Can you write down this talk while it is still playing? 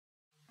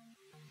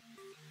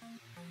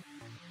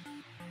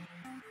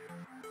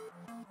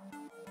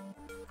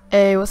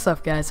Hey, what's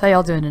up guys? How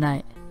y'all doing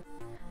tonight?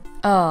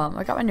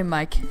 I got my new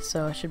mic,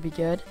 so it should be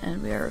good,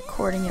 and we are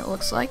recording, it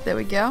looks like. There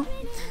we go.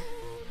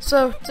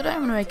 So, today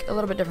I'm gonna make a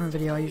little bit different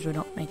video. I usually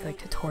don't make like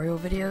tutorial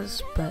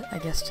videos, but I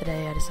guess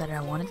today I decided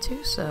I wanted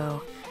to,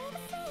 so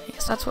I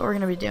guess that's what we're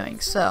gonna be doing.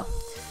 So,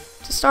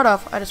 to start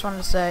off, I just wanted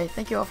to say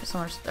thank you all for so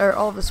much, or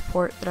all of the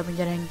support that I've been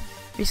getting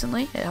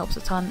recently. It helps a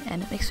ton,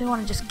 and it makes me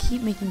want to just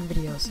keep making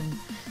videos, and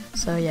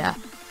so yeah.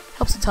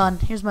 Helps a ton.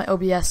 Here's my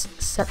OBS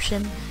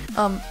section.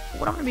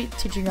 What I'm going to be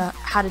teaching you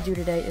how to do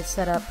today is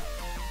set up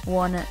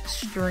one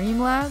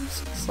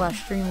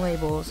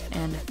Streamlabs/Streamlabels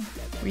and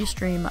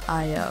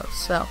Restream.io.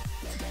 So,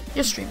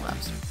 just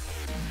Streamlabs.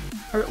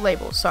 Or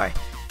labels, sorry.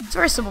 It's a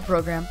very simple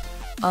program.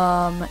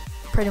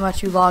 Pretty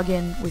much you log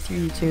in with your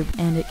YouTube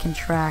and it can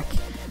track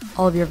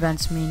all of your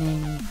events,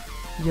 meaning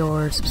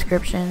your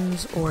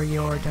subscriptions or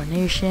your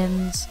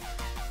donations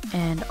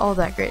and all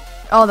that good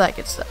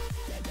stuff.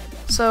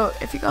 So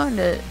if you go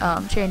into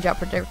change out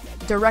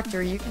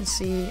directory, you can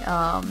see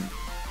all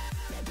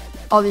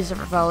these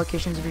different file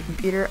locations of your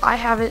computer. I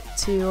have it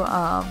to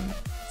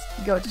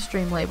go to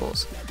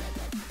Streamlabels,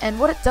 and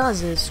what it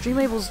does is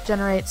Streamlabels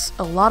generates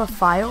a lot of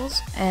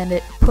files and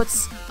it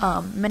puts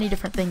many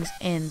different things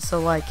in. So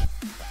like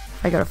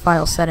if I go to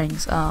file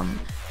settings,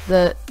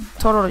 the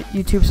total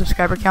YouTube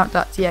subscriber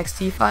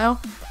count.txt file,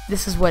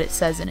 this is what it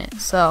says in it.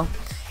 So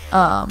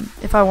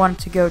if I wanted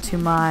to go to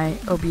my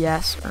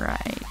OBS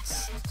right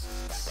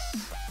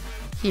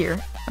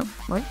here, oh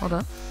wait, hold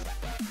up,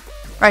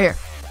 right here,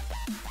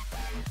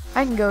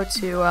 I can go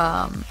to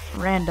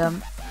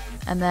random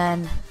and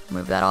then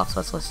move that off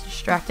so it's less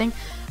distracting.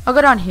 I'll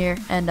go down here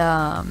and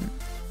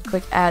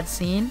click add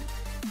scene,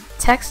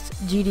 text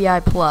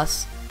GDI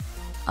plus,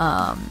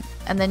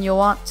 and then you'll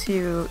want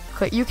to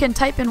click, you can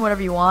type in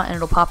whatever you want and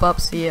it'll pop up,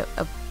 see it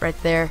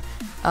right there.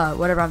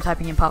 Whatever I'm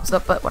typing in pops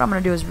up, but what I'm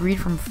going to do is read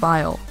from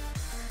file.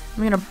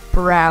 I'm going to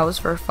browse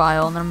for a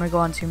file, and then I'm going to go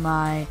onto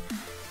my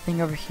thing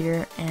over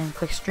here and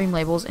click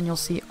Streamlabels, and you'll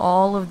see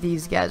all of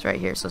these guys right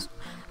here. So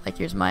like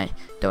here's my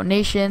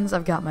donations,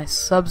 I've got my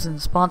subs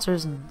and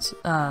sponsors and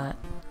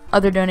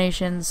other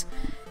donations,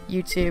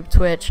 YouTube,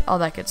 Twitch, all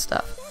that good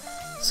stuff.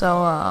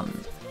 So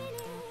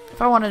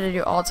if I wanted to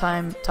do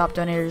all-time top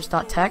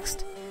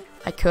donators.txt,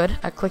 I could.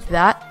 I click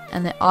that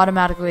and it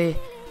automatically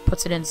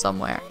puts it in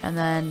somewhere, and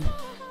then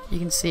you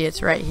can see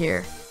it's right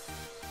here.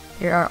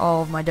 Here are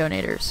all of my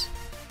donators.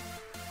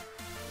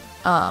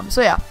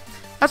 So yeah,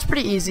 that's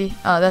pretty easy.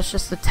 That's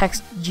just the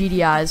text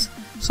GDIs.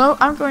 So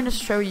I'm going to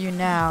show you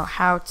now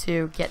how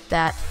to get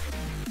that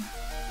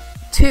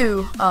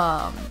to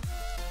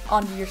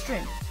onto your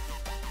stream.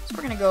 So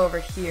we're going to go over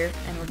here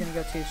and we're going to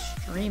go to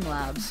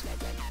Streamlabs.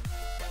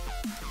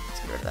 Let's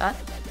get rid of that.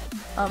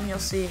 You'll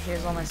see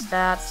here's all my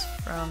stats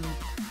from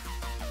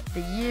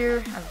the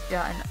year. I've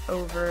gotten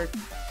over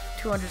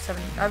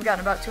I've gotten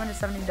about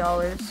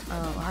 $270,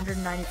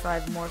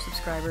 195 more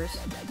subscribers,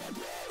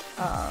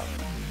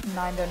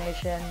 9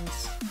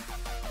 donations,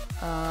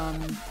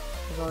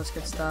 there's all this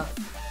good stuff.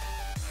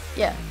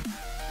 Yeah,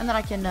 and then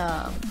I can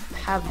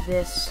have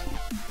this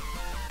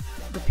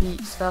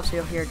repeat stuff, so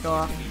you'll hear it go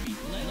off.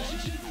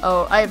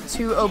 Oh, I have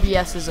 2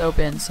 OBSs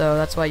open, so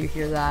that's why you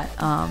hear that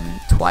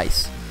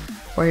twice.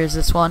 Or here's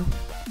this one.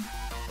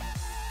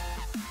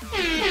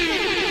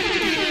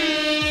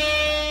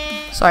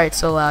 Sorry it's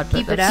so loud, but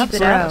keep it up,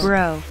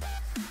 bro.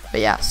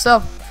 But yeah,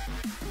 so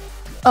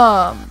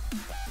how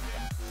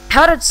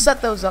to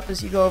set those up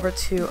is you go over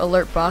to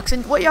alert box,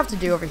 and what you have to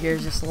do over here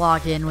is just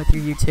log in with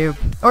your YouTube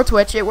or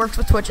Twitch. It works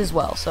with Twitch as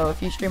well, so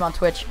if you stream on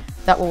Twitch,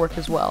 that will work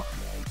as well.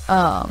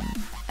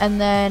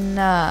 And then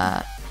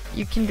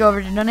you can go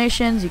over to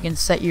donations. You can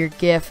set your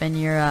GIF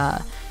and your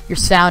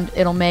sound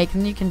it'll make,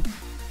 and you can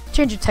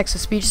change your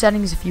text-to-speech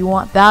settings if you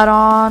want that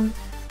on,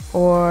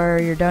 or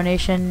your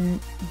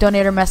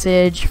donator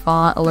message,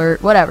 font,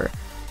 alert, whatever.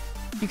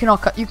 You can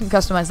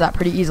customize that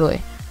pretty easily.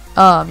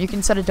 You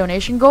can set a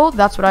donation goal.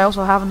 That's what I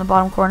also have in the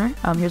bottom corner.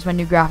 Here's my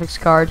new graphics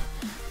card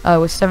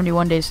with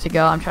 71 days to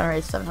go. I'm trying to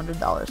raise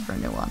 $700 for a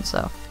new one,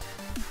 so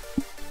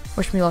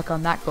wish me luck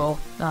on that goal.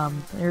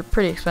 They're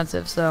pretty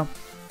expensive, so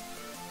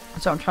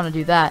I'm trying to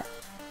do that.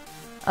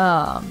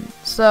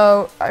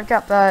 So I've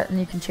got that, and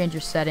you can change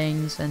your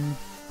settings and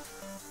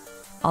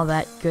all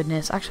that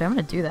goodness. Actually, I'm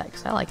gonna do that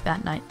because I like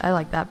that I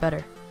like that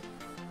better.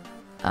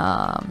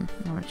 I'm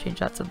gonna change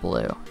that to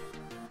blue.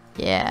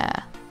 Yeah.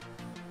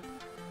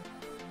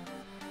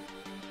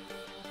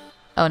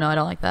 Oh no, I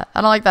don't like that.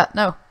 I don't like that.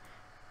 No.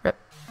 Rip.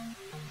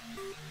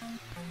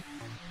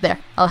 There.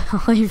 I'll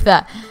leave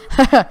that.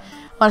 I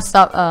want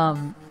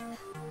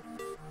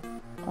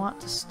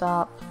to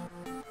stop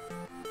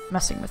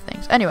messing with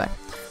things. Anyway,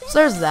 so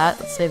there's that.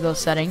 Let's save those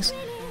settings.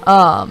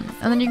 And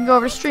then you can go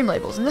over to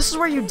Streamlabels, and this is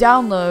where you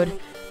download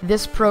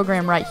this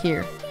program right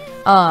here.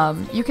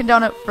 You can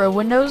download it for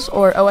Windows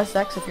or OS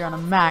X if you're on a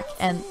Mac,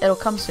 and it'll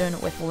come soon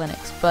with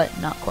Linux, but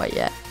not quite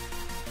yet.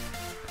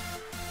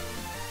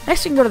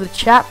 Next, you can go to the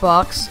chat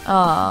box.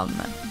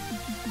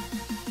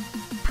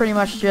 Pretty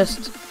much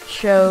just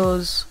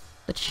shows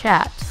the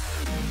chat.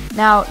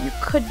 Now, you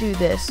could do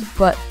this,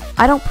 but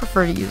I don't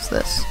prefer to use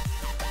this.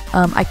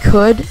 I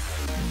could,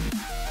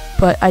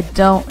 but I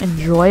don't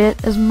enjoy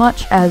it as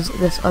much as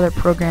this other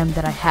program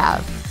that I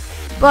have.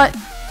 But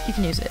you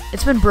can use it.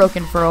 It's been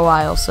broken for a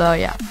while, so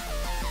yeah.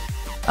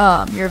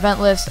 Your event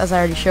list, as I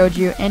already showed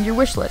you, and your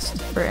wish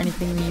list for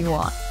anything that you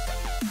want.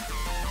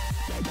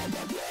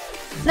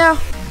 Now,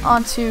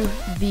 on to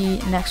the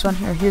next one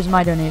here. Here's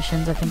my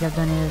donations. I think I've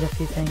donated a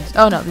few things.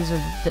 Oh no, these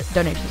are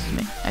donations to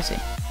me. I see.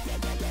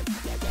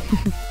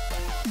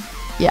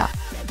 Yeah.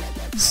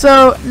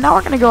 So, now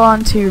we're going to go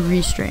on to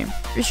Restream.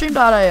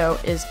 Restream.io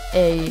is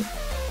a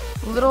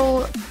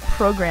little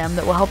program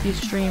that will help you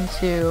stream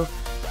to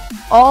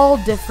all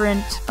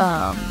different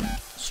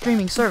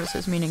streaming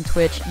services, meaning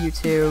Twitch,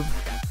 YouTube.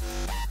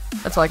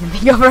 That's all I can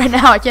think of right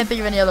now. I can't think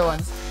of any other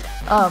ones.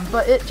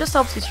 But it just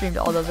helps you stream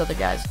to all those other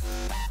guys.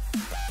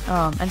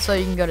 And so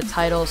you can go to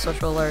titles,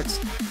 social alerts.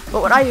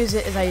 But what I use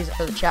it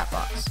for the chat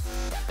box.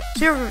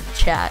 So you have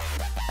chat.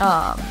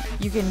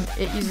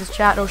 It uses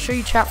chat. It'll show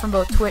you chat from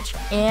both Twitch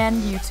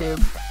and YouTube.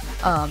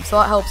 So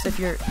that helps if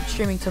you're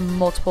streaming to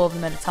multiple of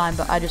them at a time,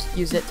 but I just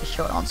use it to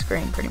show it on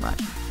screen pretty much.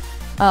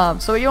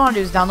 So what you want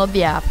to do is download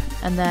the app,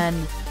 and then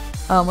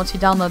once you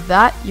download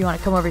that, you want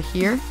to come over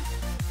here,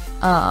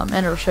 and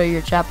it'll show you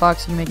your chat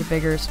box. You can make it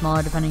bigger or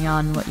smaller depending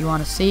on what you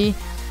want to see.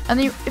 And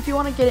then if you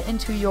want to get it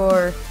into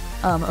your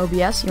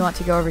OBS, you want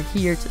to go over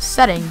here to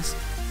settings,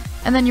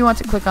 and then you want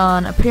to click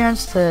on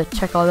appearance to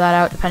check all that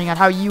out depending on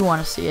how you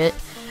want to see it,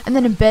 and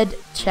then embed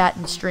chat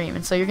and stream.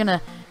 And so you're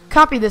gonna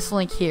copy this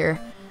link here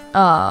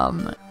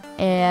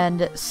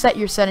and set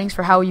your settings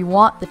for how you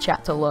want the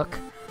chat to look,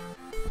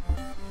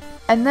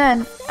 and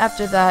then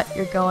after that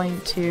you're going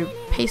to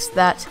paste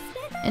that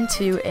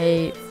into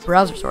a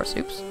browser source.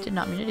 Oops, did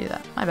not mean to do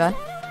that, my bad.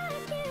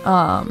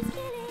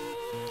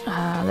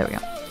 There we go.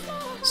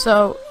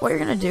 So what you're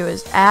gonna do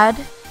is add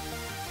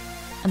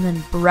and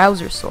then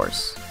browser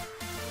source,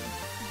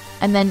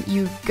 and then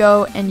you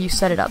go and you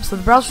set it up. So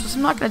the browser source,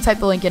 I'm not going to type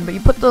the link in, but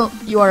you put the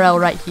URL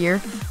right here,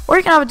 or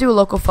you can have it do a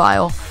local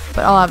file,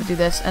 but I'll have it do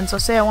this. And so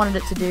say I wanted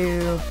it to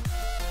do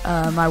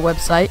my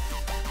website,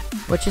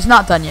 which is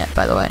not done yet,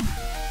 by the way.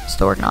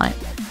 Still working on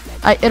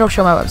it. It'll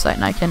show my website,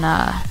 and I can,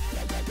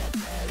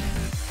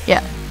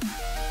 yeah.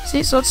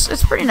 See, so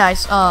it's pretty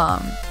nice.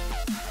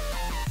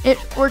 It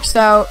works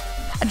out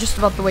just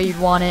about the way you'd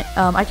want it.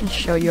 I can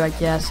show you, I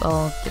guess.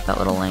 I'll get that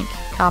little link.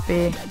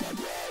 Copy.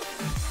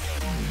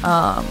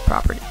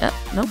 Property.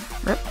 Nope.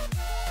 Rip.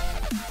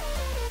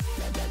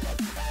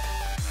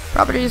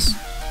 Properties.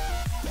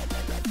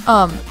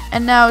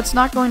 And now it's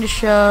not going to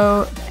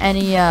show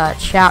any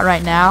chat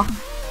right now,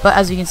 but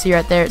as you can see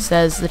right there, it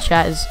says the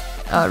chat is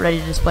ready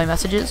to display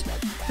messages.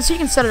 And so you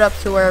can set it up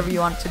to wherever you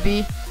want it to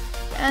be,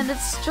 and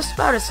it's just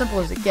about as simple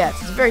as it gets.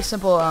 It's a very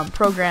simple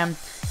program,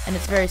 and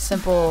it's very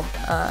simple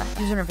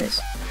user interface.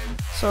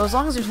 So as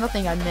long as there's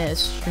nothing I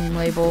missed, stream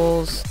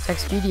labels,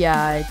 text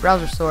GDI,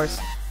 browser source,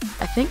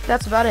 I think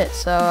that's about it.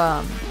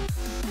 So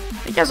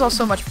thank you guys all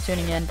so much for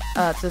tuning in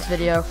to this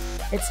video.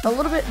 It's a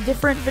little bit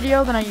different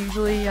video than I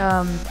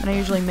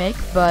usually make,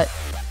 but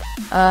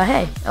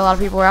hey, a lot of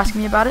people were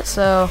asking me about it,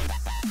 so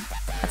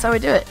that's how we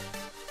do it.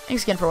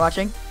 Thanks again for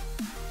watching,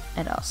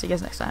 and I'll see you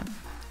guys next time.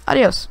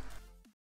 Adios.